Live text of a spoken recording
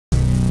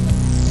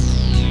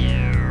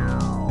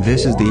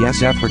This is the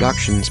SF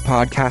Productions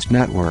Podcast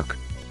Network.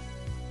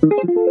 Good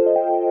evening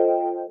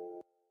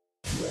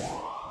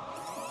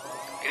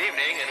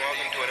and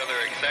welcome to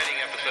another exciting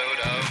episode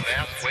of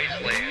Vast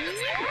Wasteland.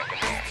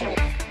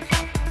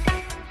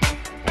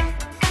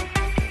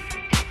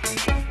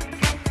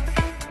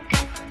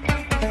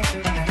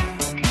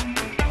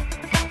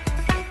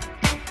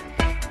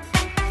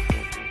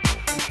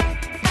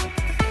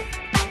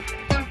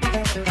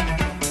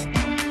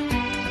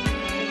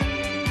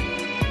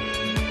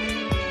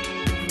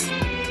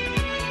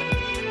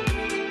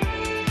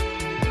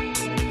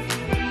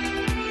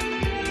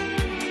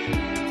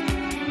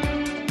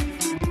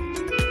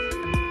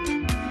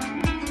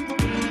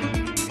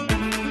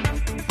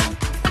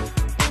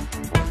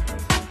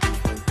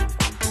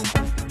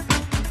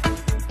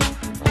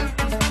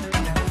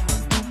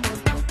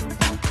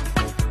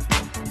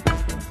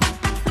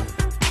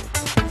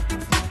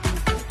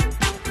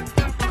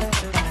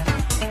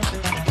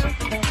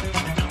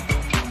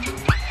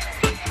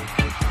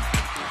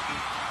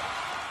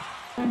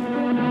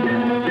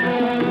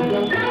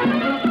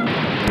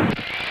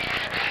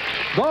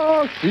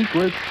 The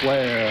secret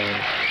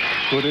square.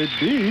 Could it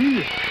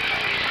be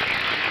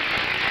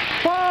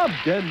Bob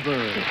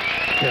Denver,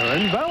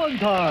 Karen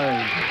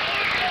Valentine,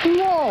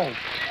 Walt,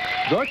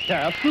 the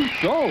cast of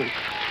Soap,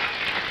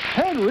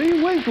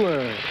 Henry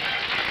Winkler,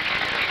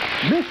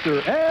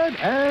 Mr. Ed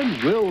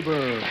and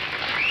Wilbur,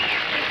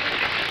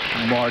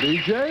 Marty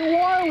J.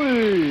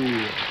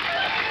 Wiley,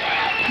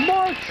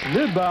 Mark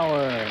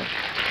Schmidbauer,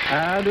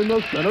 and in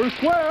the center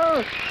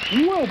square,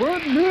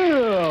 Wilbert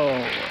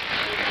Neal.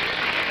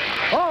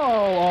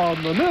 All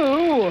on the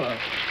new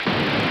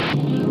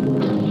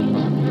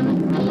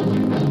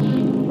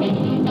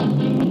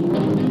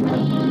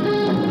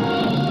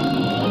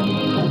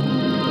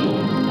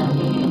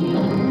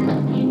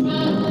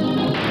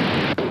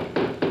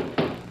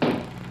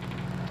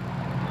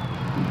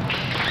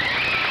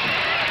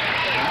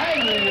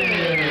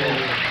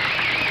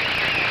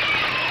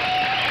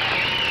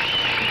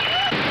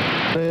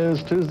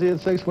Is Tuesday at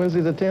 6,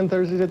 Wednesdays at 10,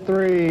 Thursdays at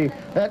 3.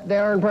 That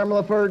Darren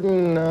Pamela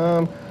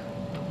Furton.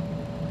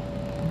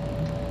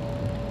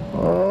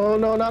 Oh,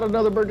 no, not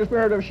another Burgess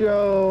Meredith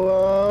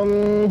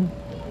show.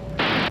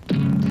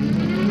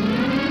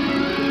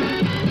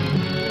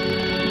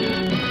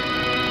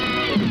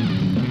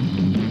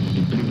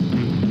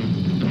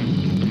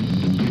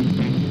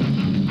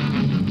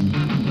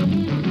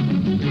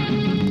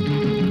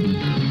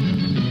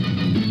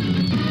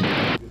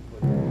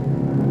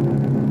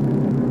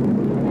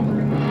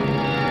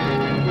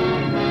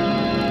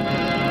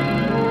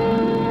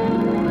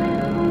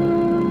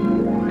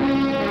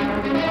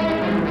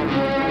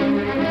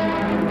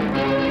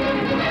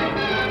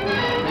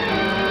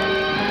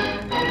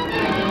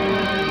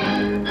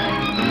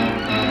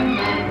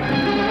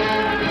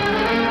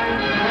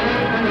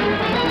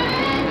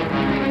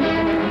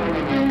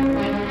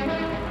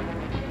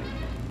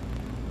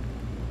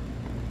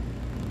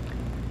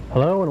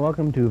 Hello and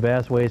welcome to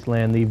Vast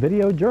Wasteland, the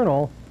video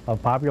journal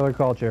of popular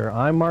culture.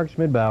 I'm Mark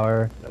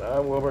Schmidbauer. And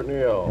I'm Wilbert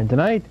Neal. And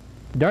tonight,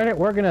 darn it,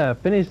 we're going to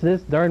finish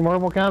this darn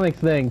Marvel Comics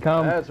thing.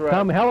 That's right.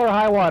 Come hell or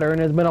high water,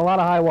 and there's been a lot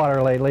of high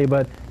water lately,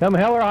 but come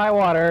hell or high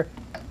water,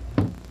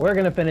 we're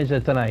going to finish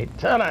it tonight.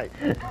 Tonight.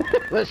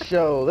 This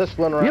show, this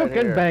one right here. You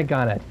can bank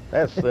on it.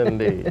 Yes,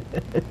 indeed.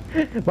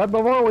 But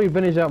before we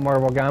finish up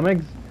Marvel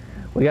Comics,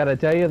 we got to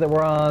tell you that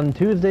we're on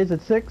Tuesdays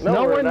at 6.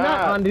 No, we're we're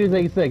not not. on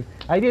Tuesdays at 6.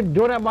 I did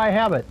do it by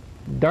habit.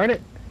 Darn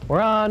it. We're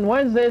on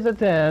Wednesdays at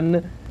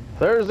 10.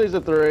 Thursdays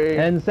at 3.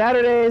 And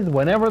Saturdays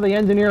whenever the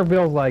engineer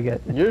feels like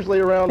it. Usually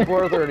around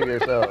 4:30 or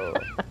so.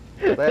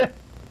 That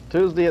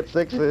Tuesday at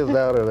 6 is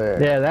out of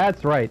there. Yeah,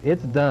 that's right.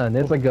 It's done.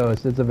 It's a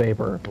ghost. It's a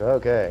vapor.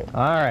 Okay.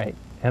 All right.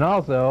 And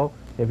also,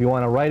 if you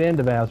want to write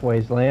into Vast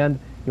Wasteland,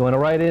 you want to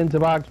write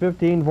into Box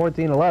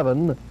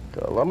 151411,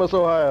 Columbus,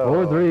 Ohio.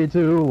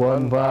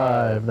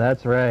 43215.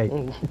 That's right.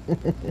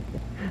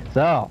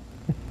 So,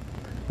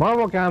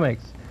 Marvel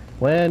Comics.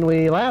 When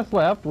we last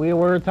left, we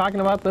were talking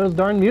about those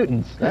darn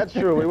mutants. That's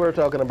true. We were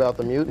talking about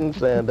the mutants,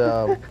 and,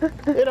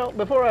 you know,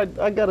 before I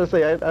got to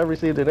say, I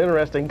received an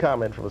interesting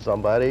comment from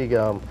somebody.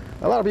 A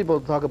lot of people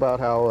talk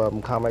about how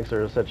comics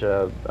are such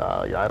a,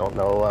 I don't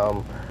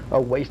know, a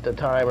waste of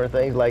time or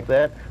things like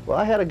that. Well,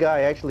 I had a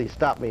guy actually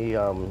stop me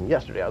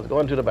yesterday. I was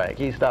going to the bank.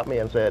 He stopped me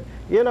and said,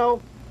 you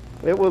know,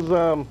 it was,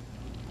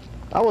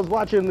 I was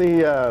watching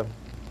it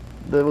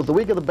was the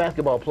week of the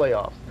basketball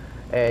playoffs,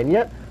 and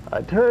yet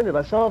I turned and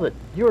I saw that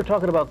you were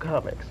talking about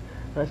comics.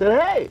 And I said,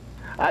 hey,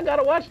 I got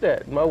to watch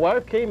that. And my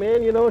wife came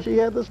in, you know, she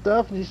had this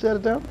stuff, and she set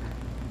it down.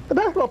 The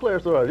basketball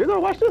players are on. You're going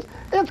to watch this?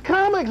 It's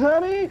comics,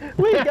 honey.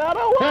 We got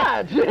to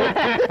watch.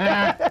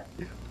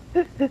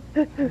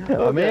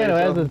 A man who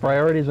has his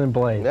priorities in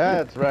place.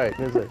 That's right.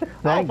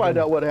 I'll find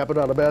out what happened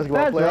on the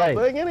basketball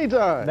playoff thing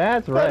anytime.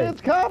 That's right. But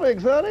it's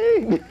comics,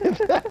 honey.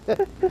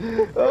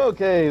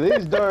 Okay,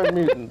 these darn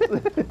mutants.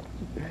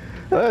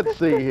 Let's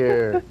see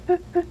here.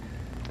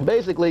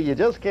 Basically, you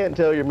just can't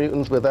tell your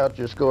mutants without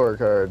your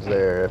scorecards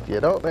there. If you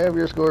don't have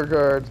your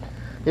scorecards,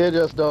 you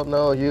just don't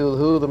know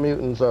who the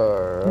mutants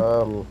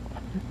are.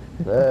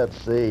 Let's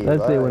see.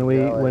 Let's see. By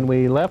When golly.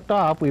 we left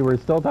off, we were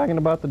still talking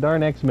about the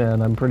darn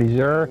X-Men. I'm pretty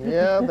sure.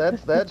 Yeah,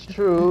 that's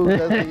true.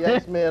 Because the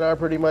X-Men are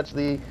pretty much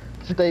the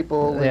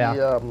staple.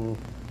 Yeah.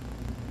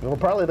 Well,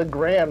 probably the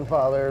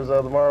grandfathers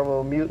of the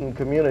Marvel mutant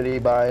community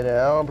by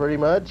now, pretty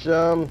much.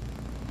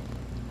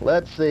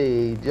 Let's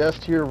see.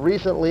 Just here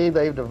recently,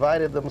 they've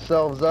divided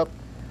themselves up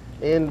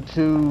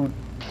into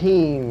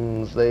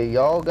teams. They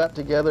all got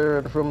together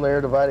and from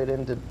there divided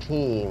into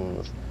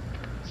teams.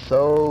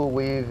 So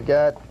we've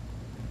got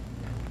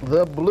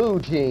the blue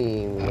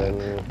team.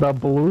 And The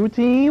blue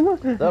team?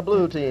 the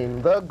blue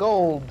team, the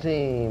gold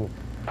team.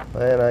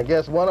 And I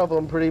guess one of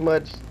them pretty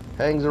much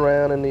hangs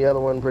around and the other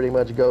one pretty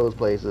much goes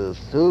places.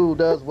 Who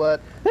does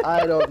what?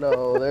 I don't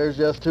know. There's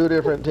just two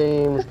different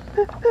teams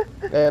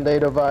and they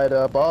divide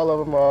up. All of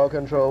them are all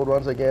controlled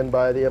once again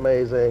by the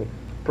amazing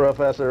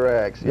Professor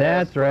X.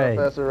 Yes, That's right.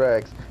 Professor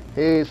X.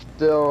 He's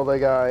still the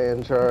guy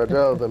in charge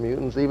of the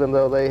mutants, even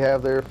though they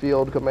have their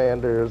field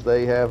commanders,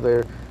 they have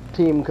their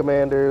team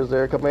commanders,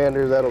 their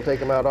commanders that'll take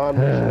them out on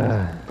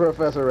missions.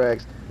 Professor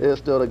X is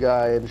still the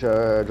guy in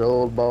charge,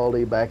 old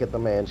Baldy back at the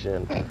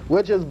mansion,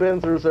 which has been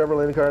through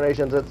several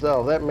incarnations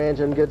itself. That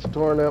mansion gets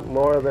torn up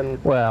more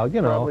than Well,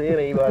 you know. probably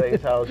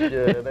anybody's house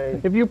should.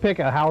 If you pick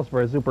a house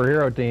for a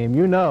superhero team,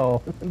 you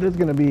know there's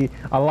going to be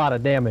a lot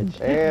of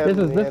damage. And-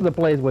 This is a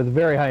place with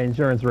very high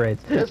insurance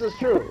rates. This is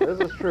true. This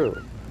is true.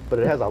 But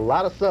it has a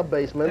lot of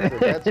sub-basements, and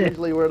that's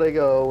usually where they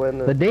go when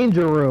The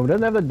danger room.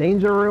 Doesn't it have the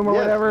danger room or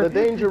yes, whatever? the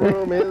danger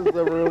room is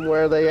the room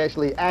where they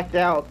actually act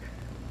out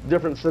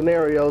different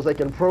scenarios. They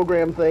can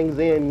program things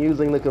in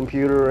using the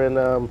computer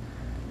and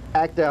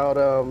act out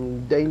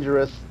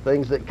dangerous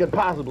things that could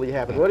possibly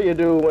happen. What do you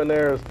do when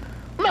there's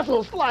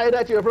missiles flying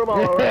at you from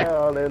all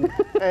around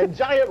and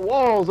giant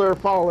walls are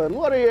falling?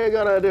 What are you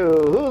gonna do?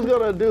 Who's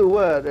gonna do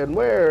what and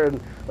where?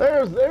 And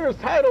there's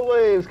tidal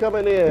waves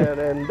coming in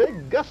and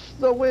big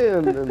gusts of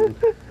wind and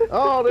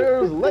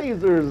there's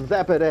lasers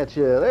zapping at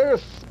you.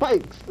 There's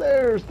spikes.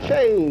 There's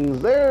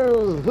chains.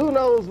 There's who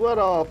knows what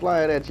all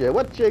flying at you.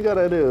 What you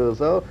gonna do?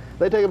 So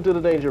they take them to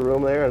the danger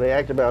room there and they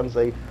act about and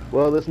say,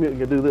 well, this mutant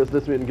can do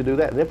this mutant can do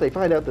that. And if they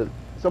find out that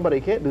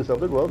somebody can't do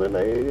something, well, then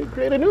they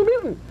create a new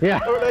mutant. Yeah.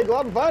 Or they go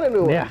out and find a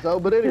new one. Yeah.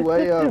 So, but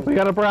anyway, We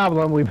got a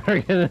problem. We better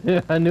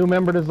get a new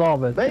member to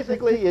solve it.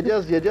 basically, you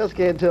just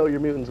can't tell your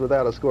mutants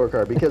without a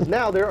scorecard because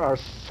now there are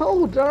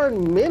so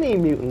darn many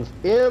mutants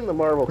in the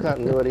Marvel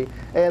continuity,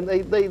 and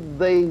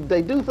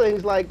they do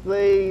things like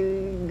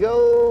they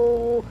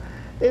go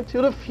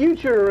into the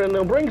future and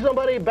they'll bring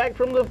somebody back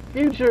from the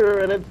future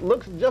and it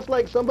looks just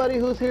like somebody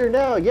who's here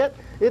now, yet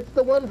it's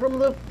the one from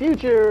the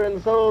future, and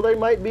so they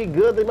might be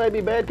good, they might be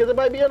bad, because it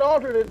might be an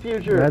alternate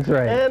future. That's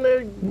right.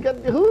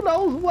 And who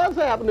knows what's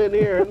happening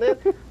here, and then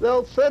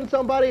they'll send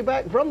somebody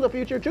back from the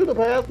future to the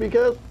past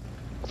because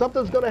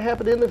something's going to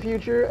happen in the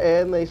future,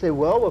 and they say,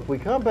 well, if we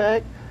come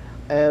back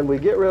and we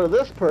get rid of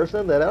this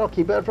person, then that'll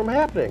keep that from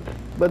happening.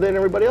 But then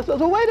everybody else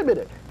says, oh, wait a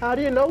minute. How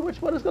do you know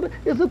which one is going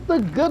to... Is it the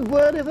good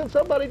one? Is it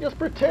somebody just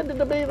pretending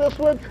to be this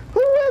one? Who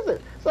is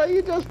it? So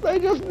they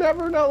just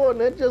never know,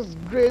 and it just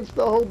creates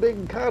the whole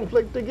big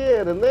conflict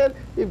again. And then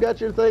you've got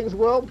your things,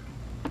 well,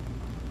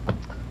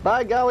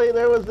 by golly,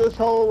 there was this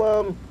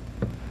whole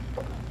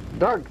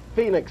Dark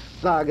Phoenix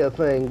saga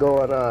thing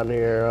going on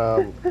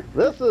here.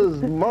 This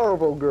is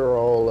Marvel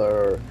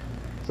Girl,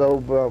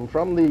 So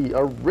from the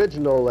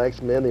original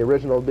X-Men, the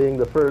original being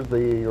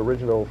the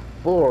original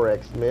 5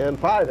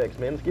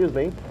 X-Men, excuse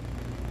me,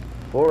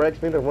 4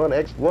 X-Men and 1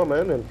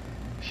 X-Woman, and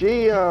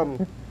she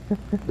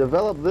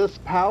developed this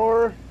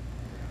power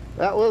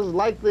that was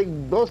like the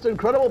most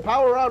incredible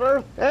power on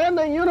Earth and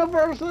the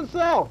universe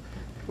itself,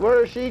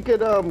 where she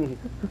could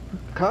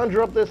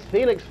conjure up this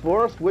Phoenix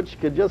Force, which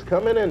could just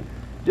come in and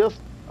just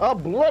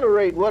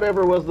obliterate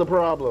whatever was the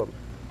problem.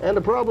 And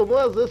the problem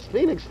was this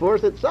Phoenix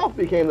Force itself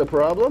became the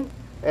problem.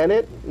 And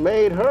it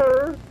made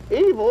her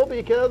evil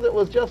because it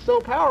was just so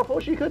powerful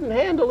she couldn't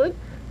handle it,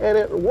 and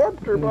it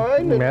warped her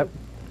mind. And Yep.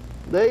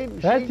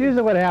 That's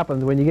usually what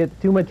happens when you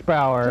get too much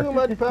power. Too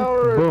much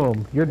power.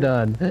 Boom, you're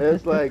done.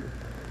 It's like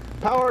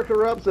power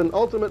corrupts, and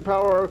ultimate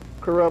power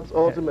corrupts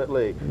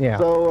ultimately. Yeah.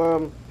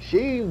 So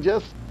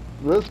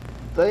this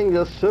thing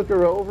just took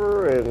her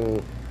over,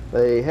 and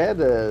they had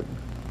to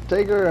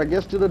take her, I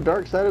guess, to the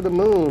dark side of the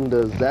moon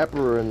to zap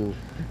her and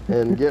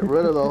get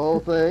rid of the whole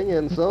thing.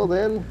 And so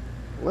then,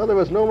 well, there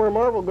was no more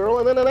Marvel Girl,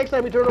 and then the next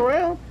time you turn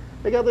around,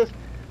 they got this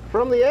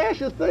from the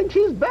ashes thing,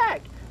 she's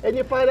back. And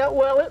you find out,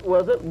 well, it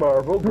wasn't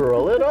Marvel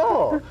Girl at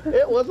all.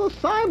 It was a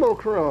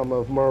simulacrum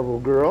of Marvel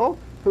Girl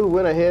who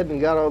went ahead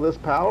and got all this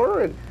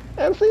power.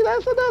 And see,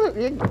 that's another,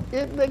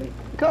 they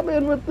come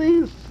in with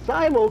these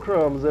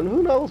simulacrums, and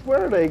who knows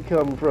where they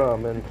come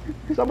from. And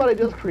somebody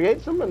just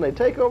creates them, and they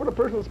take over the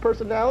person's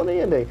personality,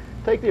 and they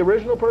take the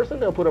original person,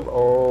 they'll put them,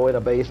 in a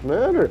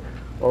basement,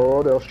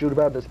 or they'll shoot them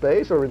out into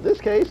space, or in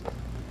this case,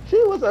 she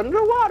was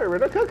underwater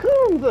in a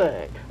cocoon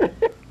thing.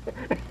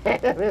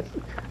 And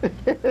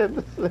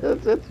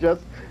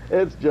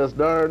it's just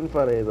darn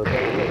funny the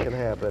things that can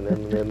happen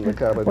in the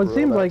comic Well, it world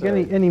seems like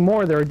nowadays.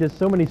 anymore there are just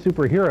so many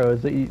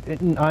superheroes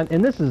that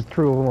and this is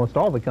true of almost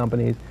all the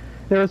companies.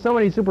 there are so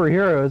many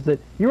superheroes that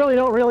you really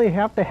don't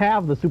have to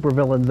have the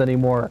supervillains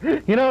anymore.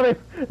 You know,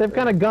 they've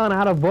kind of gone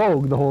out of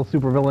vogue, the whole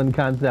supervillain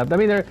concept. I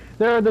mean,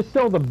 they're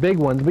still the big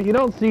ones, but you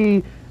don't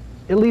see,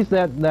 at least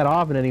that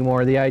often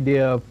anymore, the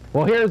idea of,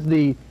 well, here's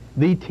the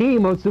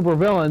team of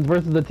supervillains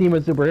versus the team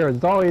of superheroes.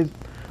 It's always,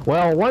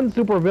 well, one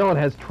supervillain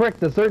has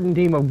tricked a certain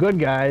team of good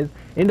guys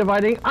into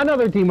fighting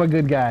another team of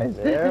good guys.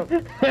 Yeah.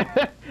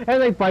 And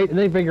they fight and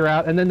they figure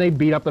out, and then they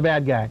beat up the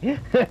bad guy.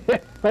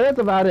 But that's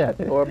about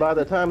it. Or by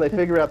the time they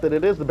figure out that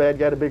it is the bad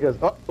guy, because,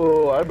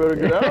 uh-oh, I better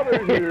get out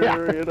of here,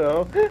 Yeah. you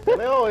know. And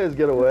they always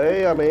get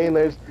away. I mean,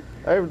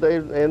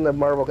 in the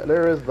Marvel,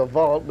 there is the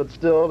vault, but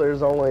still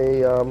there's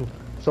only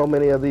so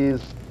many of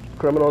these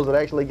criminals that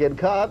actually get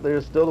caught.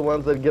 There's still the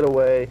ones that get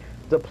away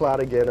to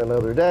plot again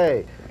another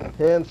day.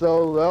 And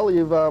so,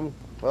 well,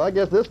 well, I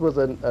guess this was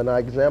an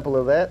example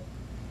of that.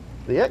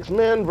 The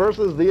X-Men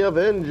versus the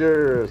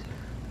Avengers,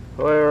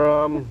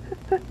 where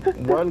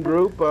one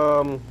group,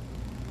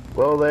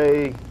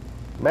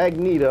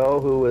 Magneto,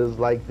 who is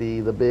like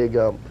the big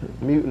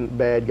mutant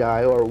bad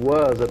guy, or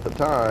was at the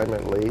time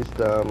at least,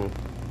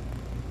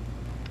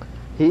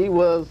 he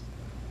was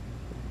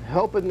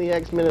helping the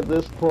X-Men at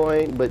this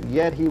point, but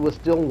yet he was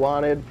still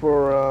wanted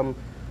for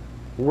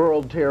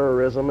world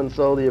terrorism, and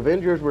so the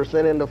Avengers were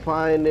sent in to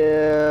find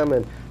him,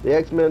 and the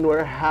X-Men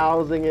were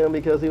housing him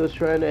because he was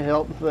trying to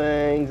help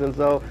things, and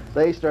so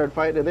they started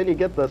fighting. And then you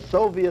get the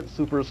Soviet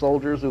super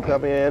soldiers who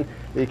come in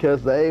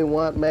because they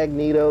want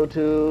Magneto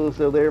too,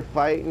 so they're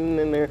fighting,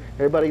 and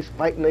everybody's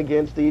fighting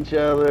against each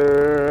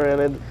other,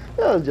 and it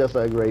was just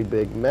a great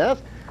big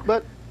mess.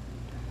 But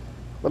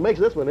what makes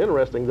this one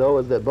interesting, though,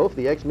 is that both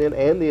the X-Men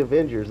and the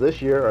Avengers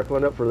this year are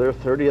coming up for their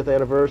 30th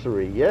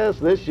anniversary. Yes,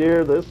 this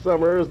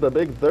summer is the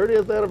big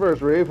 30th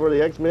anniversary for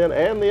the X-Men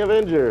and the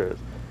Avengers.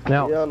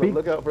 Now, be on the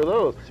lookout for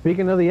those.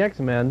 Speaking of the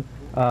X-Men,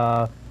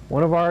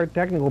 one of our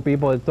technical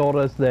people has told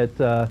us that,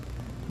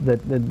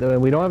 that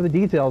we don't have the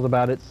details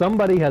about it.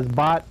 Somebody has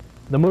bought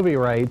the movie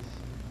rights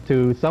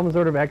to some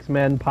sort of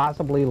X-Men,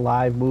 possibly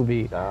live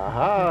movie.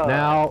 Aha!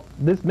 Now,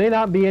 this may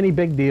not be any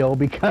big deal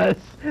because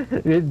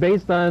it's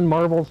based on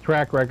Marvel's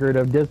track record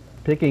of just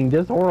picking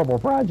just horrible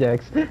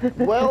projects.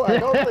 Well, I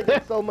don't think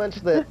it's so much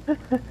that.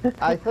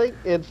 I think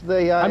it's the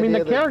idea. I mean, the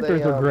that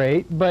characters are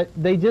great, but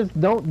they just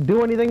don't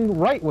do anything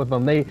right with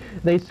them.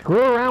 They screw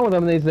around with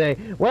them. And they say,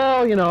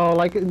 well, you know,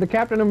 like the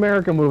Captain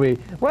America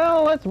movie.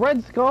 Well,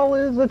 Red Skull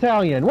is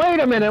Italian. Wait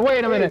a minute.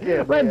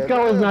 Red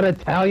Skull is not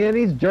Italian.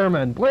 He's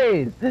German.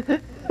 Please.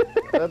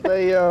 But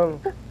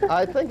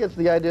I think it's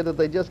the idea that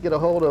they just get a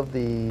hold of the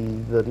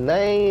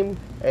name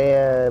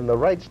and the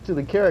rights to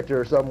the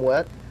character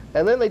somewhat,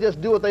 and then they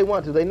just do what they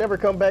want to. They never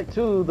come back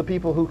to the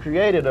people who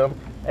created them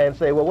and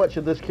say, well, what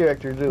should this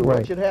character do? Right.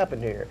 What should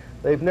happen here?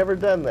 They've never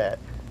done that,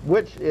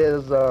 which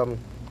is,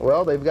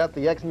 well, they've got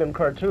the X-Men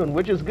cartoon,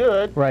 which is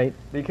good, Right.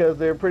 because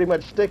they're pretty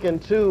much sticking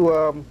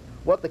to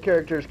what the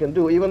characters can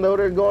do, even though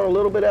they're going a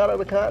little bit out of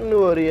the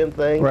continuity and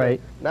things.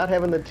 Right. And not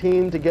having the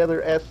team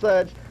together as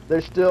such,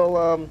 they're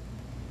still,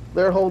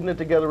 they're holding it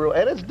together real,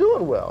 and it's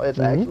doing well. It's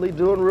actually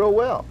doing real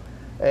well.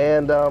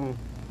 And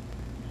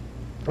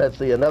let's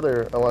see,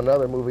 another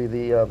movie,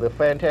 the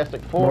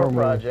Fantastic Four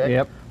More project. movie,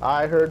 yep.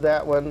 I heard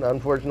that one,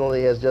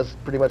 unfortunately, has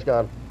just pretty much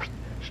gone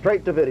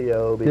straight to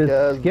video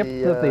because Just skip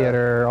the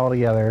theater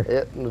altogether.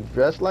 it,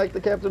 just like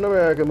the Captain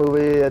America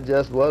movie, it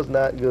just was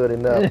not good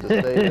enough to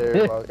stay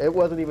there long. It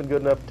wasn't even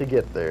good enough to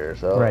get there.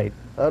 So Right.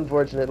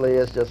 unfortunately,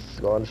 it's just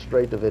gone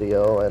straight to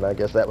video, and I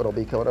guess that one will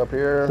be coming up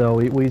here. So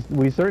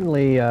we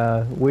certainly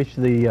wish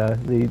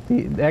the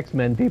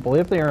X-Men people,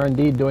 if they are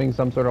indeed doing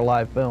some sort of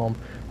live film,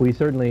 we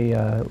certainly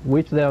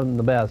wish them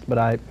the best.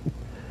 But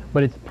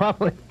it's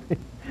probably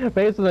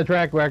based on the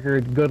track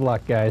record. Good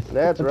luck, guys.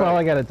 That's right. all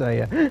I got to tell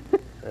you.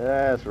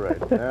 That's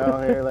right.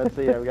 Now here, let's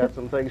see. I've got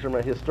some things from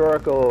a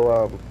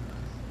historical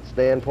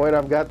standpoint.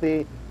 I've got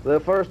the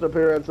first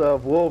appearance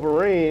of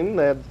Wolverine.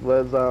 That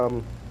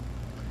was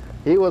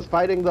he was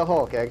fighting the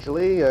Hulk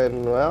actually,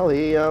 and well,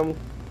 he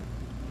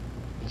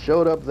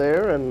showed up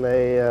there,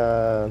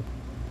 and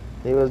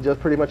he was just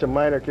pretty much a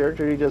minor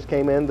character. He just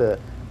came in to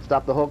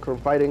stop the Hulk from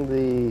fighting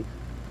the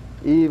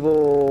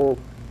evil,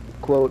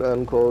 quote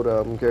unquote,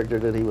 character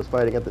that he was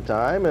fighting at the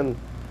time, and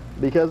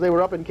because they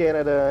were up in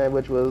Canada,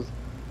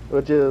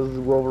 which is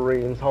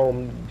Wolverine's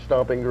home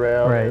stomping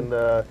ground, Right.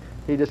 and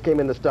he just came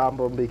in to stop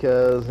them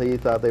because he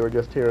thought they were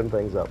just tearing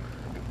things up.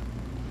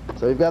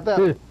 So we've got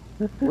that.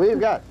 We've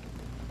got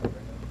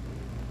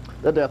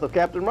the death of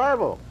Captain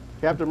Marvel.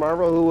 Captain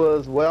Marvel, who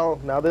was, well,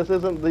 now this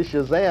isn't the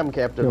Shazam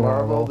Captain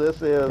Marvel.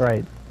 This is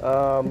Right.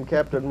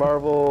 Captain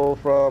Marvel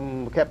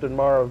from Captain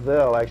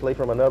Marvel, actually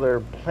from another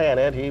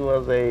planet. He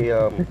was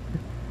a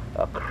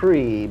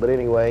Kree, but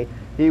anyway,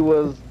 he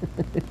was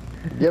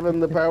given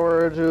the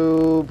power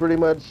to pretty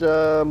much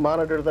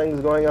monitor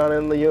things going on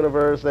in the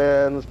universe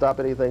and stop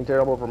anything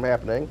terrible from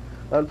happening.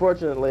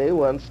 Unfortunately,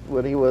 when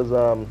he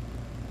was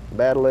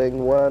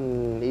battling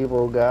one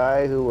evil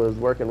guy who was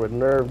working with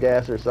nerve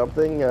gas or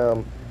something,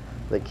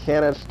 the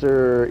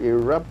canister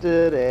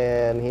erupted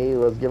and he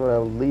was given a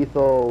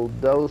lethal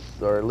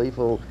dose or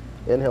lethal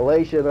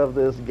inhalation of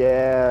this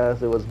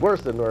gas. It was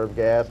worse than nerve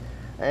gas,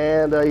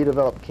 and he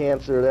developed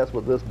cancer. That's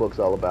what this book's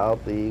all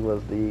about. This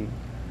was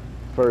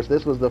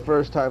the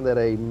first time that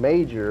a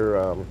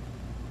major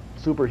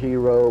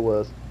superhero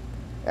was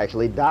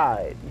actually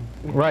died.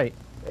 Right.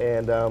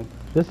 And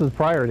this is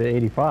prior to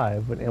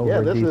 '85 when over yeah,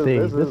 at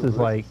DC. This is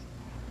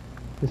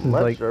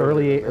like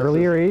earlier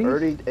 '80s.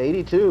 Early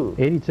 '82.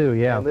 '82,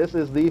 yeah. And this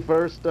is the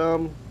first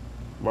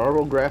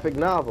Marvel graphic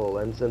novel,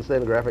 and since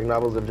then graphic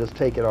novels have just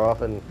taken off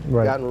and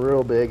gotten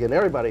real big, and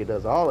everybody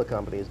does. All the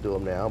companies do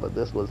them now, but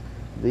this was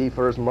the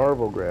first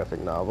Marvel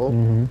graphic novel.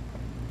 Mm-hmm.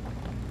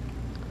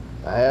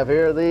 I have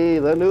here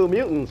the New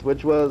Mutants,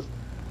 which was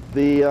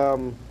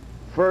the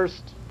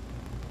first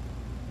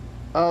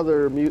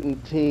other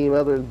mutant team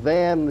other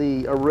than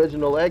the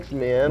original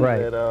X-Men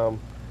that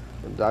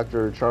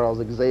Dr. Charles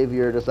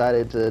Xavier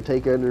decided to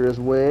take under his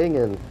wing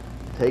and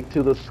take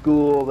to the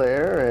school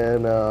there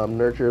and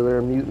nurture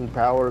their mutant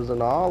powers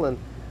and all. And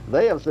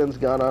they have since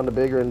gone on to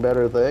bigger and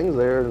better things.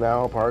 They're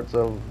now parts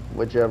of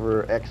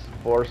whichever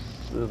X-Force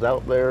is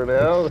out there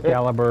now.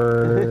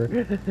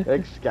 Excalibur.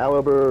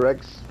 Excalibur,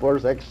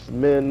 X-Force,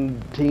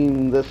 X-Men,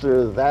 Team this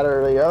or that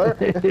or the other.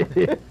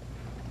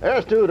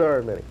 There's too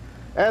darn many.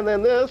 And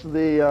then this,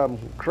 the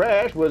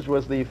Crash, which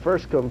was the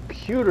first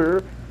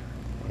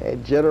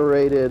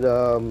computer-generated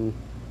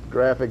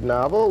graphic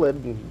novel.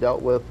 It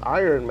dealt with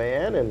Iron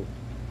Man, and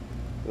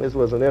this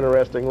was an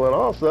interesting one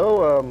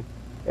also.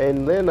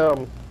 And then,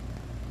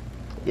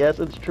 yes,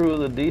 it's true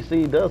that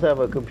DC does have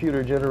a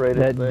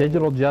computer-generated thing.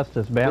 Digital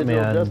Justice, Batman.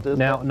 Digital Justice.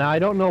 Now I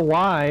don't know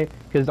why,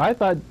 because I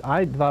thought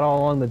all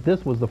along that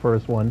this was the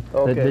first one.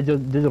 Okay. That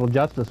Digital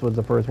Justice was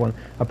the first one.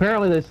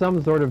 Apparently, there's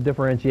some sort of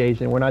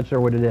differentiation. We're not sure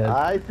what it is.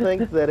 I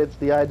think that it's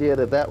the idea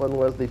that that one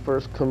was the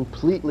first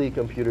completely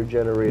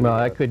computer-generated. Well,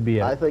 that could be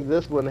it. I think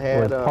this one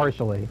had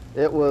partially.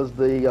 It was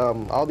the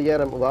all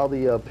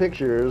the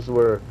pictures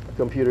were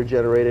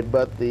computer-generated,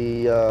 but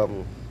the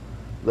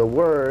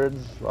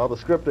words, all the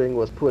scripting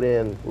was put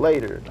in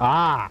later.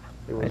 Ah!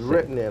 It was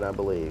written in, I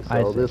believe.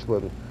 I So see. this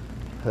one,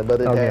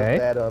 but it has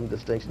that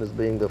distinction as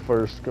being the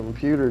first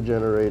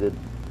computer-generated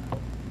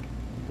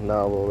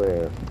novel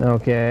there.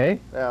 Okay.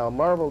 Now,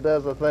 Marvel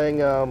does a thing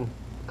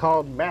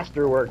called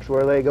Masterworks,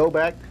 where they go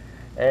back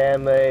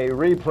and they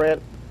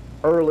reprint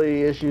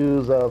early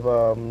issues of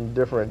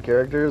different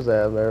characters,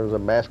 and there's a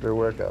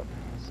masterwork of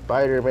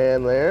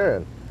Spider-Man there,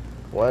 and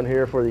one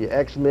here for the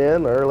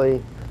X-Men,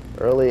 early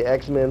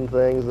X-Men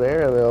things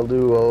there, and they'll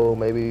do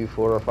maybe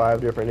 4 or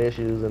 5 different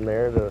issues in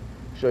there to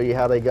show you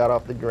how they got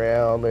off the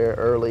ground, their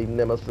early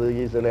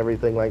nemesis and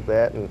everything like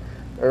that, and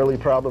early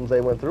problems they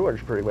went through, which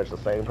are pretty much the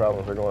same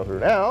problems they're going through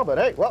now, but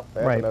hey, well,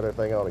 that's another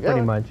thing altogether.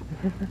 Pretty much.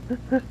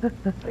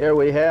 Here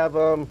we have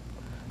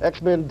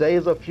X-Men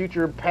Days of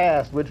Future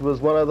Past, which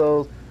was one of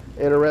those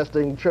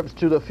interesting trips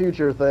to the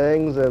future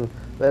things, and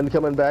then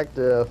coming back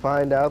to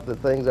find out that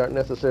things aren't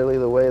necessarily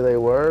the way they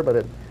were,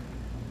 but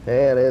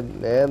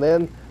and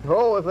then,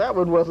 oh, if that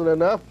one wasn't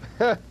enough,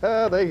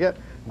 they got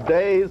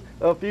Days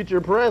of Future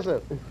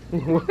Present,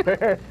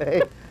 where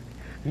they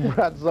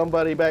brought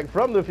somebody back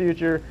from the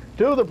future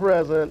to the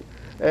present,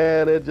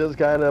 and it just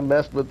kind of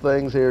messed with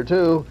things here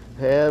too.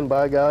 And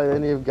by golly,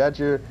 then you've got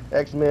your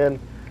X-Men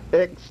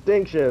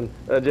Extinction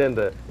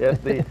Agenda. Yes,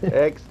 the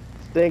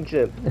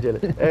Extinction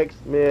Agenda.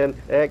 X-Men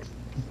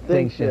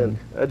Extinction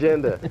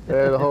Agenda.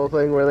 The whole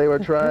thing where they were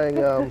trying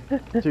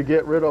to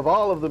get rid of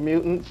all of the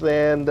mutants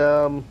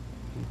and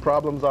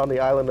problems on the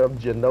island of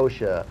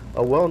Genosha,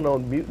 a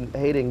well-known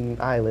mutant-hating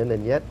island,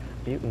 and yet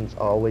mutants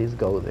always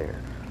go there.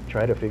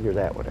 Try to figure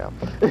that one out.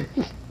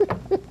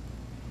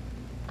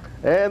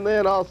 And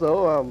then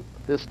also,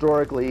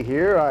 historically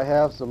here, I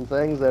have some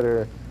things that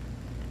are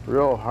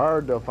real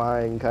hard to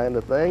find kind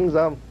of things.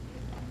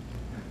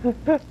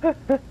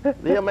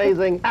 The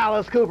amazing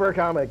Alice Cooper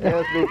comic.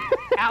 Yes, the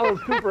Alice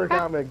Cooper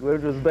comic,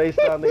 which was based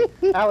on the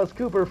Alice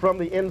Cooper from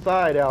the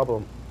Inside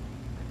album.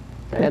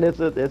 And it's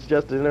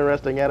just an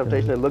interesting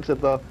adaptation. It looks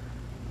at the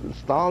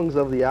songs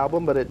of the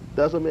album, but it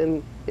does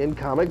them in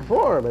comic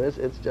form, and it's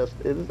an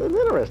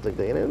interesting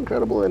thing, an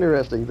incredible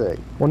interesting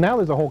thing. Well, now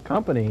there's a whole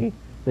company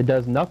that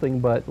does nothing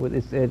but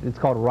it's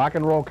called Rock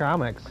and Roll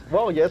Comics.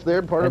 Well, yes,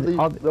 they're part of the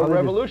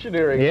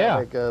revolutionary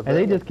comic and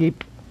they just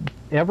keep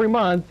every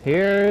month.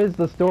 Here's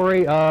the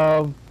story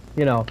of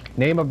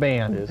name a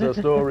band. It's a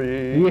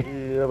story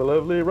of a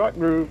lovely rock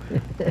group,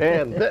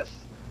 and this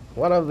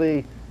one of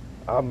the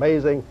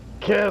amazing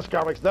Kiss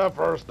comics, the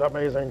first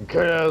amazing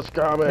Kiss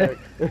comic.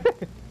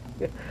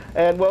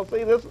 And well,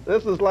 see,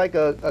 this is like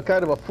a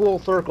kind of a full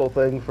circle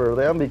thing for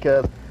them,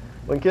 because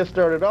when Kiss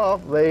started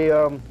off, they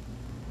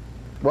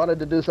wanted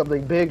to do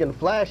something big and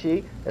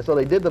flashy, and so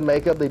they did the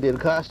makeup, they did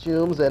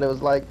costumes, and it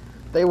was like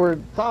they were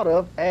thought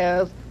of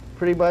as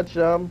pretty much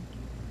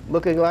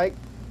looking like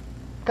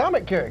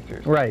comic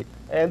characters. Right.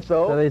 And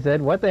so they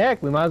said, what the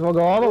heck, we might as well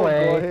go all the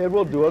way. Go ahead,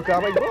 we'll do a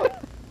comic book.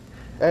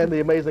 And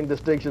the amazing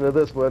distinction of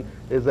this one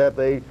is that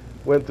they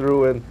went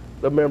through and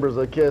the members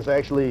of Kiss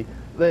actually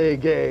They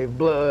gave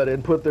blood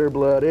and put their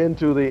blood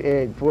into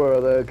the ink for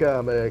the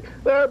comic.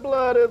 Their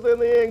blood is in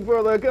the ink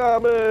for the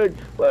comic.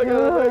 Look at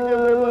it, they give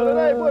their blood and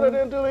they put it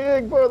into the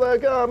ink for the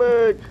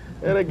comic.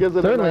 And it gives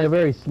it Certainly a a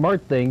very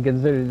smart thing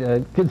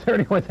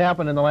considering what's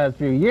happened in the last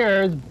few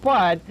years,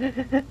 but...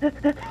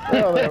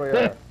 Well, there we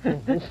are.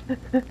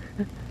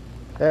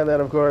 And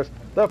then, of course,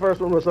 the first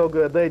one was so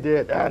good, they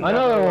did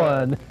Another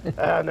one.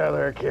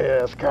 Another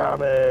Kiss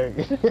comic.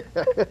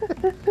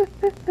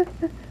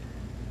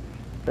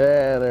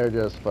 And they're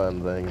just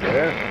fun things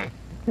there.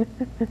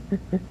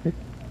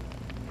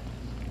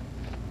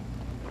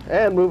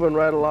 And moving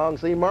right along,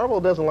 see, Marvel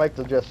doesn't like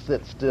to just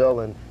sit still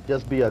and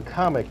just be a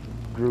comic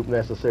group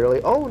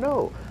necessarily. Oh,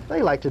 no.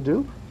 They like to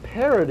do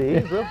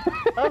parodies of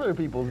other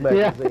people's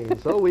magazines.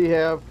 Yeah. So we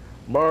have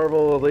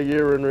Marvel the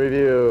Year in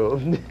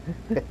Review.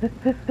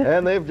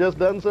 And they've just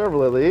done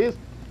several of these.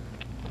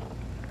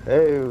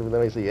 Hey,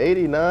 let me see,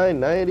 89,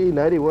 90,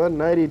 91,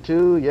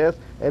 92, yes.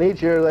 And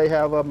each year they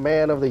have a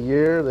Man of the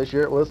Year. This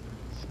year it was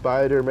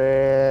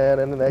Spider-Man,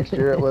 and the next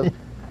year it was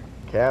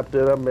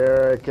Captain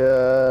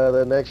America.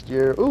 The next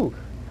year, ooh,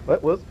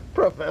 what was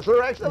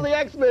Professor X and the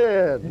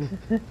X-Men?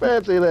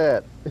 Fancy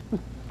that.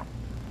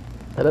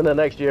 And then the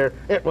next year,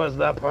 it was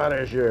the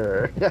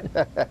Punisher.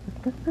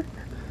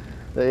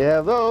 They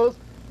have those,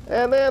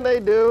 and then they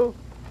do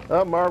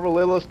a Marvel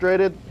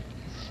Illustrated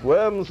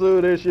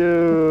swimsuit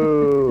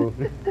issue.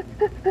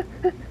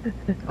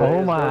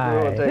 Oh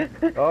my.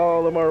 Take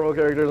all the Marvel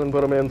characters and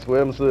put them in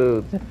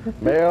swimsuits,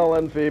 male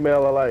and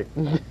female alike.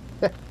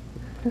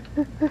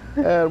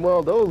 And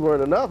well, those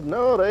weren't enough.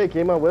 No, they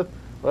came up with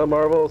a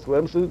Marvel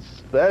swimsuit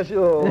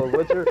special,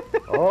 which are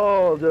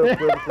all just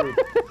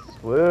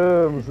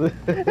swimsuits.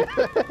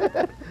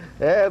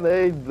 And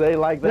they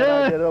like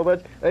that idea so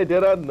much. They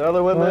did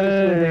another one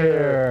this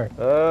year.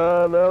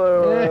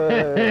 Another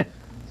one.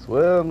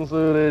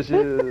 Swimsuit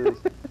issues.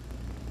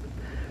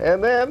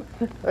 And then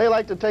they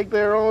like to take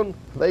their own,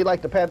 they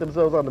like to pat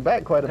themselves on the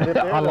back quite a bit.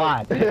 A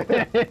lot.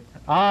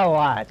 A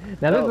lot.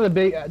 Now this is a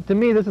big, to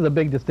me this is a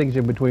big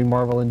distinction between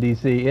Marvel and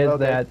DC, is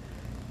that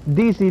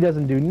DC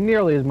doesn't do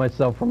nearly as much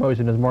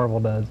self-promotion as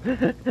Marvel does.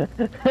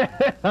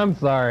 I'm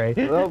sorry.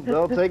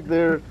 They'll take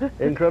their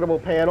incredible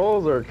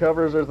panels or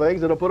covers or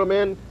things and they'll put them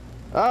in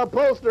a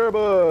poster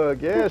book.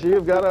 Yes,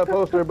 you've got a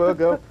poster book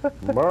of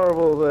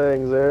Marvel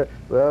things there,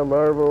 the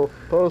Marvel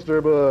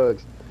poster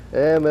books.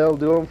 And they'll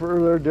do them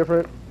for their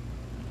different,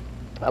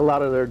 a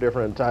lot of their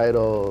different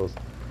titles,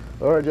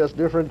 or just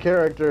different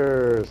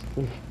characters.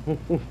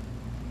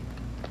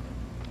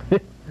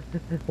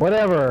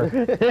 Whatever.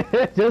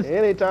 Just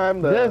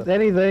anytime just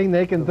anything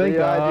they can think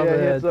of.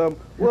 Hits them,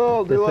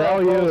 we'll do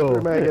a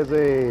poster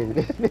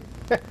magazine.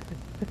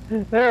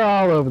 They're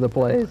all over the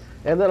place.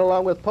 And then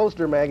along with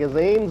poster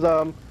magazines,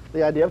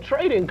 the idea of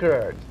trading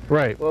cards.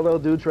 Right. Well, they'll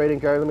do trading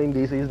cards. I mean,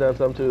 DC's done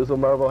some too, so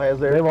Marvel has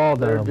their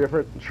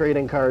different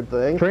trading card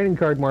things. Trading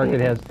card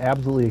market has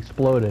absolutely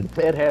exploded.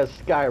 It has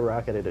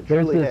skyrocketed. It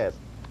truly has.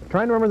 I'm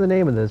trying to remember the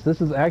name of this.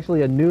 This is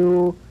actually a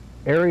new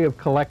area of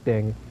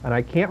collecting, and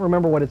I can't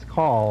remember what it's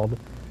called.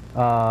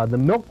 The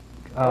milk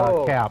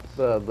caps.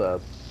 The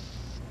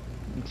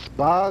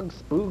Spog.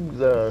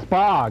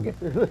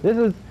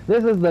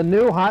 This is the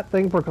new hot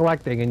thing for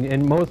collecting,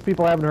 and most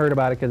people haven't heard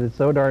about it because it's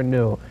so darn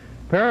new.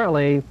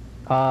 Apparently,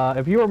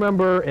 if you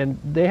remember, and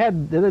they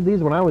had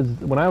these when I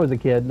was a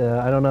kid.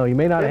 I don't know. You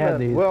may not have had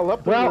these. Well,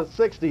 up to the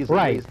 60s.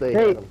 Right.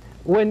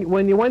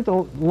 When you went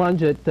to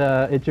lunch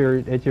at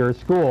your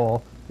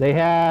school, they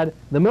had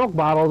the milk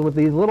bottles with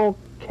these little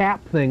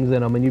cap things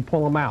in them, and you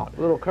pull them out.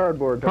 Little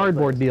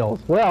cardboard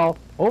deals. Well,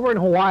 over in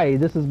Hawaii,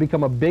 this has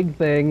become a big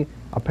thing.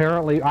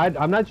 Apparently,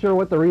 I'm not sure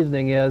what the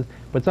reasoning is,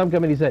 but some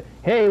company said,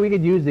 hey, we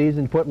could use these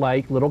and put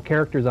like little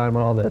characters on them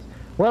and all this.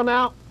 Well,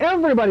 now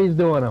everybody's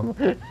doing them.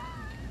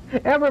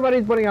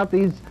 Everybody's putting out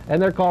these,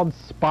 and they're called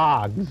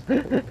Spogs.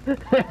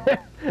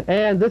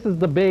 And this is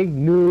the big,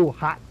 new,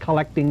 hot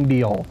collecting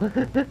deal.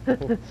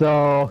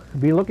 So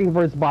be looking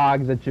for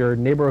Spogs at your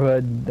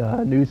neighborhood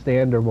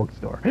newsstand or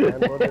bookstore.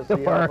 And we'll just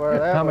see how far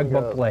that comic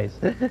book place.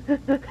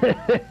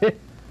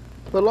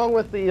 But along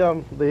with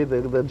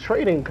the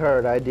trading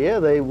card idea,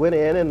 they went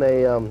in and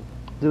they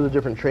do the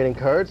different trading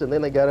cards, and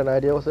then they got an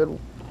idea and said,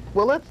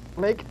 well, let's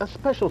make a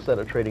special set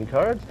of trading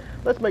cards.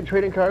 Let's make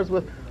trading cards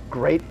with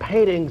great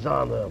paintings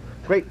on them,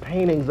 great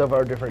paintings of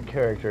our different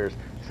characters.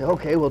 Say,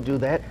 okay, we'll do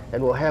that,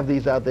 and we'll have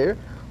these out there.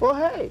 Well,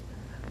 hey,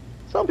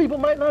 some people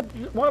might not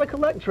want to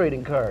collect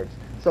trading cards,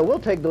 so we'll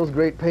take those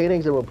great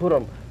paintings and we'll put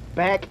them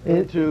back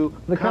into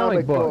the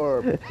comic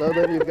form. So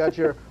then you've got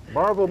your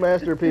Marvel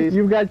masterpiece.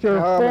 You've got your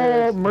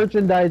full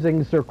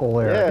merchandising circle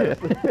there.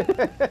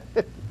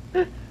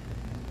 Yes.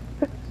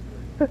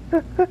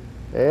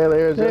 And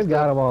there's They've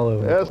got them all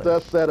over. Just a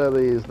set of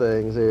these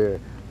things here.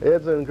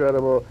 It's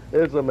incredible.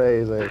 It's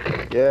amazing.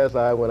 Yes,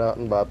 I went out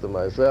and bought them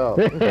myself.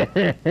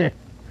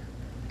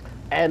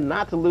 And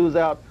not to lose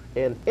out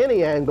in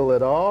any angle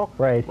at all.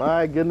 Right.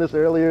 My goodness,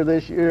 earlier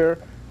this year,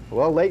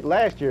 well, late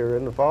last year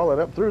in the fall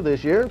and up through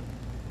this year,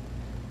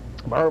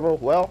 Marvel,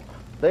 well,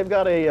 they've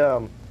got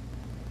a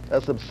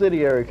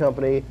subsidiary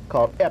company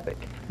called Epic.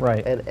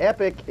 Right. And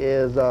Epic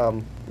is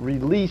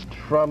released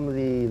from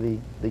the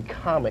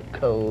comic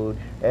code,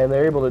 and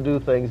they're able to do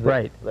things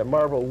that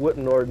Marvel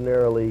wouldn't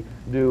ordinarily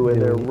do in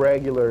their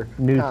regular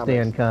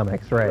newsstand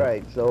comics. Right.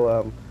 Right.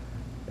 So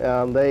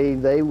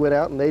they went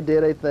out and they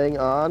did a thing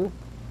on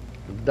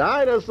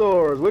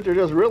dinosaurs, which are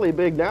just really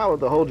big now with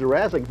the whole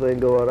Jurassic thing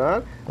going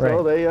on.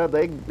 So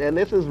and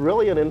this is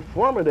really an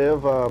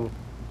informative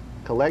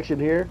collection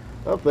here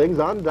of things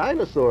on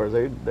dinosaurs.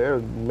 They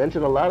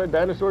mention a lot of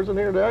dinosaurs in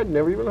here that I'd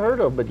never even heard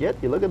of, but yet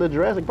you look at the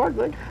Jurassic Park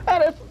thing,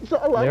 and it's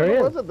a lot of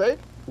the ones that they,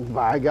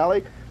 by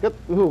golly,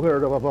 who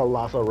heard of a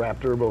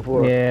velociraptor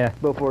before? Yeah.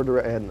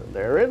 And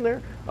they're in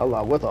there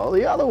along with all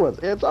the other ones.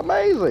 It's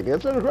amazing.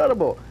 It's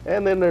incredible.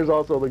 And then there's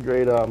also the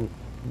great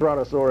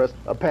Brontosaurus,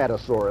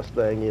 Apatosaurus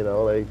thing. You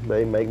know,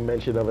 they make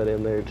mention of it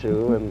in there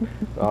too, and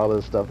all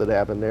the stuff that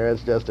happened there.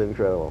 It's just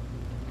incredible.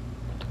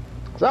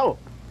 So,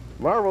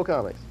 Marvel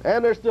Comics,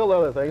 and there's still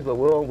other things, but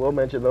we'll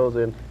mention those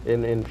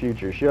in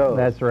future shows.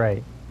 That's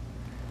right.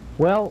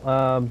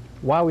 Well,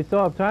 while we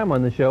still have time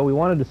on the show, we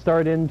wanted to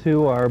start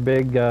into our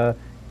big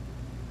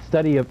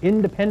study of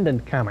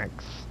independent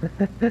comics.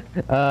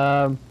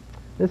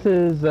 This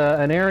is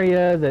an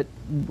area that,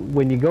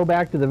 when you go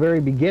back to the very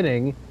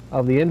beginning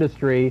of the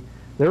industry,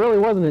 there really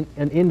wasn't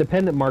an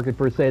independent market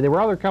per se. There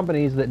were other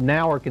companies that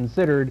now are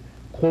considered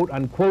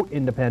quote-unquote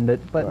independent,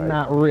 but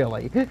not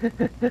really.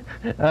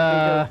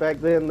 Because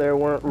back then there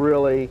weren't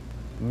really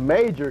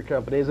major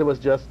companies, it was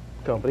just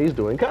companies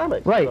doing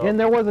comics. Right, so. and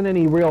there wasn't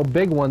any real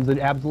big ones that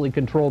absolutely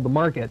controlled the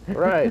market.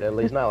 Right, at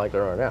least not like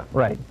there are now.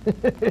 Right.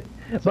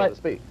 So to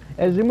speak.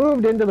 As you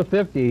moved into the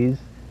 50s,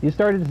 you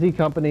started to see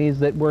companies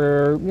that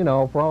were, you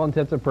know, for all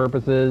intents and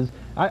purposes,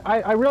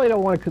 I really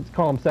don't want to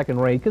call them second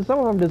rate, because some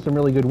of them did some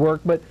really good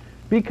work, but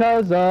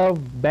because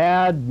of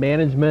bad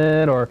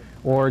management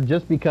or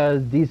just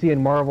because DC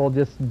and Marvel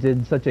just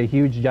did such a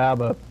huge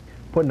job of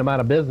putting them out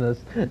of business,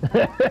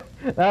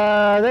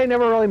 they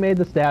never really made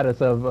the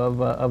status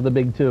of the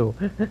big two.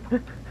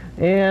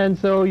 And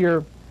so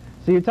you're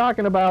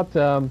talking about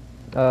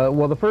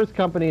well, the first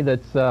company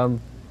that's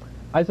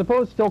I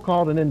suppose still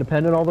called an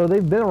independent, although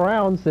they've been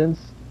around since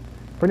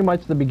pretty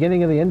much the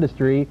beginning of the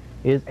industry,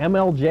 is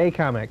MLJ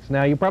Comics.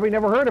 Now, you probably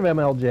never heard of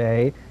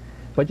MLJ,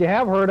 but you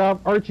have heard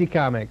of Archie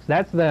Comics.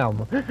 That's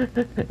them.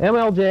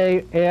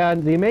 MLJ,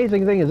 and the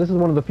amazing thing is this is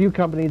one of the few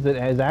companies that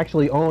is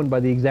actually owned by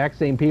the exact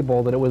same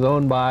people that it was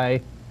owned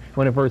by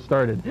when it first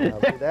started. Now,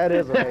 see, that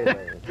is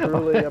amazing.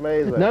 Truly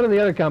amazing. None of the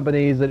other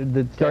companies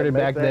that started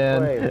back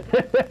then,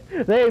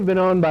 they've been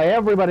owned by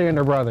everybody and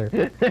their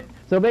brother.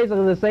 So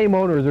basically the same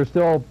owners are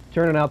still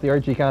churning out the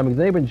Archie Comics.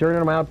 They've been churning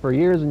them out for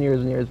years and years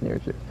and years and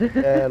years.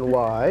 And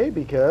why?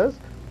 Because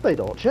they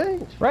don't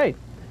change. Right.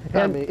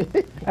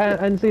 And,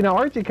 and see, now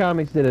Archie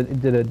Comics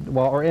did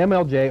well, or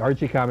MLJ,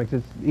 Archie Comics,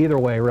 it's either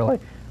way really,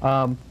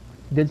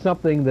 did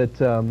something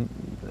that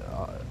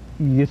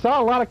you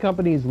saw a lot of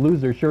companies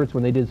lose their shirts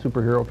when they did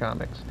superhero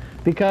comics.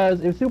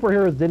 Because if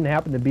superheroes didn't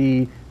happen to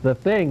be the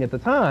thing at the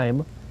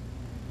time,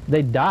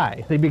 they'd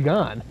die, they'd be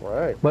gone.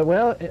 Right. But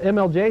what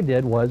MLJ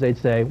did was they'd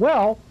say,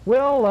 well,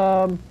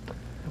 we'll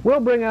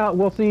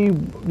see,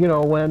 you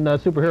know, when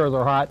superheroes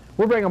are hot,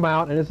 we'll bring them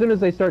out, and as soon as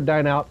they start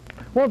dying out,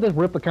 we'll just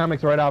rip the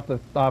comics right off the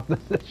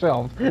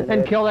shelves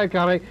and kill that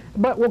comic,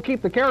 but we'll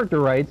keep the character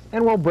rights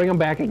and we'll bring them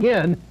back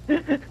again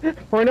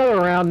for another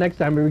round next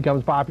time it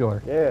becomes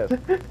popular. Yes.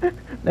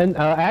 And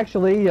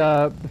actually,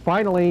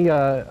 finally,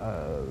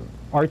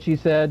 Archie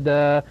said,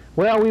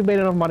 well, we've made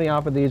enough money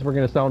off of these, we're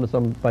going to sell them to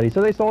somebody.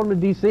 So they sold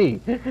them to DC.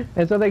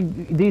 And so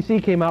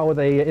DC came out with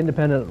a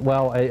independent,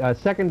 well, a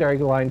secondary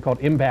line called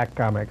Impact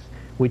Comics,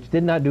 which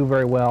did not do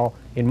very well,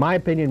 in my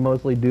opinion,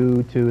 mostly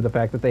due to the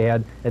fact that they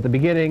had, at the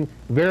beginning,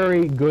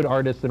 very good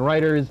artists and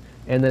writers,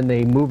 and then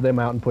they moved them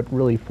out and put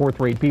really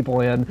fourth-rate people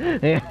in,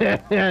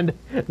 and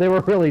they were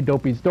really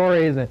dopey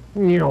stories, and,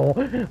 you know,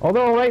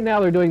 although right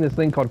now they're doing this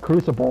thing called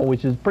Crucible,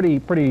 which is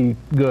pretty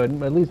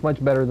good, at least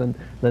much better than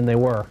they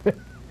were.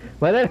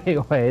 But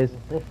anyways,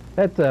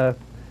 that's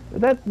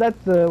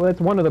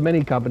one of the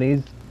many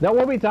companies that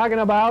we'll be talking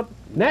about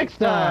next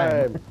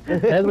time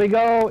as we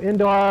go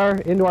into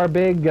our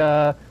big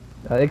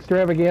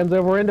extravaganza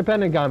for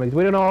independent comics.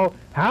 We don't know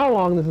how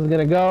long this is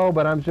going to go,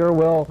 but I'm sure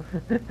we'll.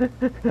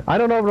 I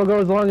don't know if it'll go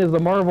as long as the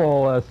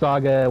Marvel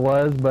saga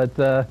was, but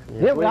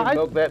we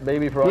milk that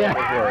baby for all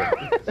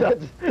it's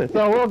worth.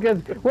 So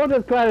we'll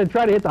just try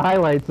to hit the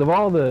highlights of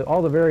all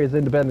the various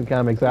independent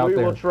comics out there.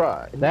 We will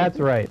try. That's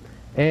right.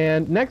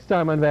 And next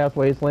time on Vast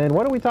Wasteland,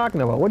 what are we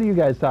talking about? What are you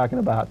guys talking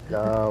about?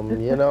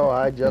 You know,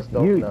 I just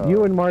don't know.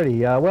 You and Marty.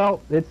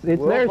 Well, it's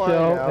their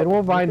show, and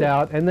we'll find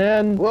out, and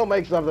then we'll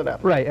make something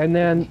up. Right, and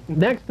then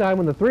next time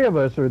when the three of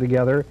us are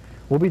together,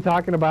 we'll be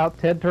talking about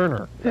Ted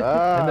Turner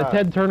and the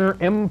Ted Turner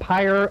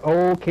Empire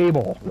O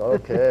Cable.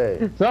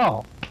 Okay.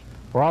 So,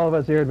 for all of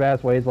us here at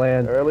Vast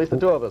Wasteland, or at least the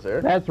two of us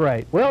here. That's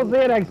right. We'll see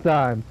you next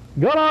time.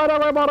 Good night,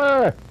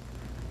 everybody.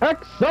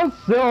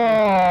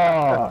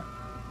 Excelsior!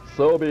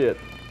 So be it.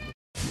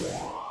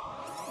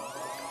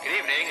 Good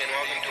evening and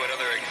welcome to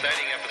another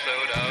exciting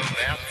episode of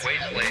Vast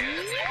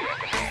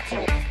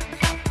Wasteland.